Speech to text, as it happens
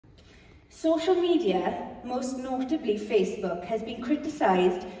Social media, most notably Facebook, has been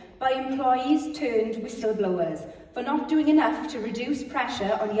criticised by employees turned whistleblowers for not doing enough to reduce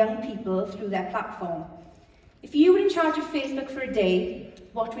pressure on young people through their platform. If you were in charge of Facebook for a day,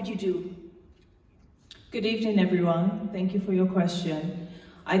 what would you do? Good evening, everyone. Thank you for your question.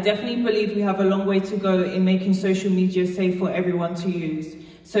 I definitely believe we have a long way to go in making social media safe for everyone to use.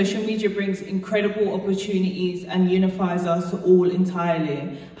 Social media brings incredible opportunities and unifies us all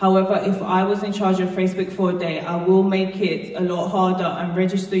entirely. However, if I was in charge of Facebook for a day, I will make it a lot harder and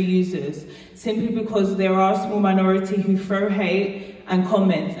register users, simply because there are a small minority who throw hate and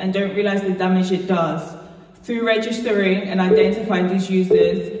comments and don't realise the damage it does. Through registering and identifying these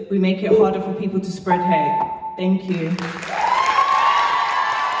users, we make it harder for people to spread hate. Thank you.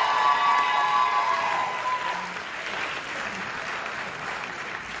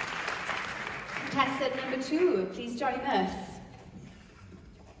 Contestant number 2, please join us.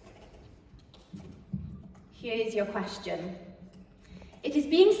 Here is your question. It is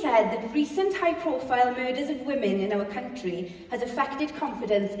being said that recent high-profile murders of women in our country has affected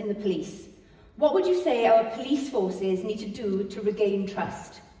confidence in the police. What would you say our police forces need to do to regain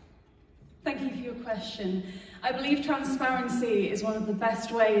trust? Thank you for your question. I believe transparency is one of the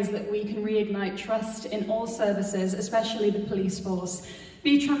best ways that we can reignite trust in all services, especially the police force.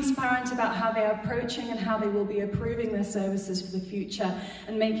 Be transparent about how they are approaching and how they will be approving their services for the future,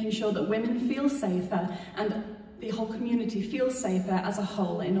 and making sure that women feel safer and the whole community feels safer as a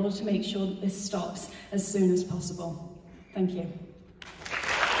whole, in order to make sure that this stops as soon as possible. Thank you.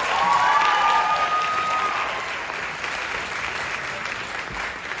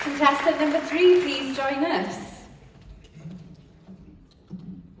 Contestant number 3, please join us.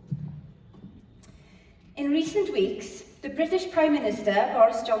 In recent weeks, the British Prime Minister,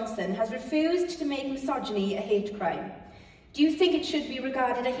 Boris Johnson, has refused to make misogyny a hate crime. Do you think it should be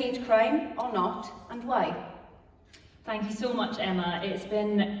regarded a hate crime or not, and why? Thank you so much, Emma. It's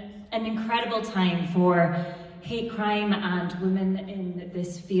been an incredible time for hate crime and women in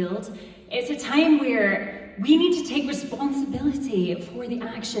this field. It's a time where we need to take responsibility for the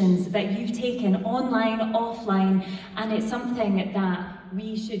actions that you've taken online, offline, and it's something that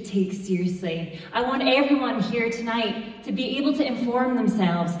we should take seriously. I want everyone here tonight to be able to inform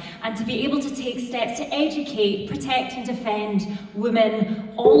themselves and to be able to take steps to educate, protect and defend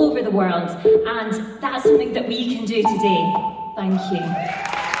women all over the world, and that's something that we can do today. Thank you.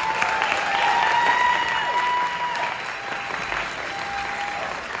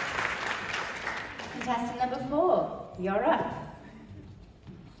 Contestant number 4, you're up.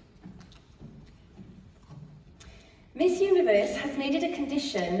 Miss Universe has made it a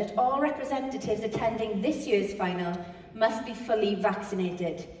condition that all representatives attending this year's final must be fully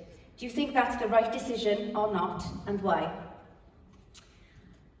vaccinated. Do you think that's the right decision or not, and why?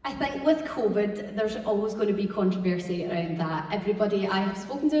 I think with COVID, there's always going to be controversy around that. Everybody I have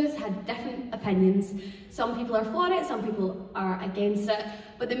spoken to has had different opinions. Some people are for it, some people are against it.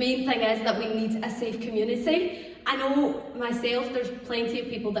 But the main thing is that we need a safe community. I know myself, there's plenty of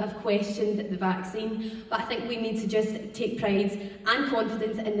people that have questioned the vaccine, but I think we need to just take pride and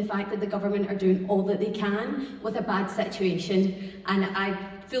confidence in the fact that the government are doing all that they can with a bad situation. And I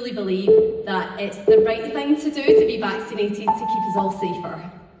fully believe that it's the right thing to do to be vaccinated to keep us all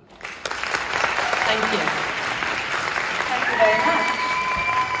safer. Thank you. Thank you very much.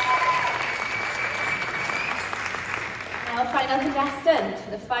 Now, final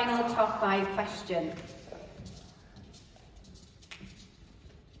contestant, the final top 5 question.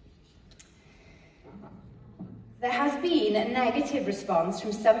 There has been a negative response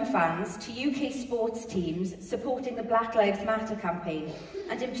from some fans to UK sports teams supporting the Black Lives Matter campaign,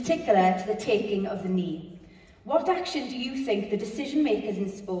 and in particular to the taking of the knee. What action do you think the decision makers in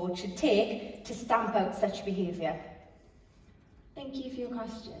sport should take to stamp out such behaviour? Thank you for your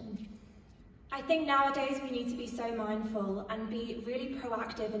question. I think nowadays we need to be so mindful and be really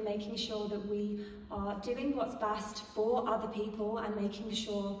proactive in making sure that we are doing what's best for other people and making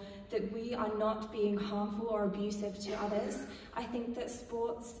sure that we are not being harmful or abusive to others. I think that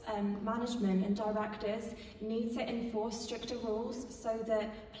sports management and directors need to enforce stricter rules so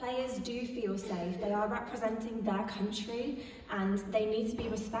that players do feel safe. They are representing their country and they need to be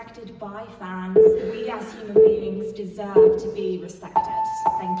respected by fans. We as human beings deserve to be respected.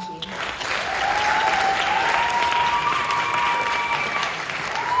 Thank you.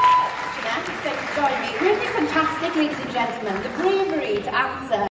 Really fantastic, ladies and gentlemen, the bravery to answer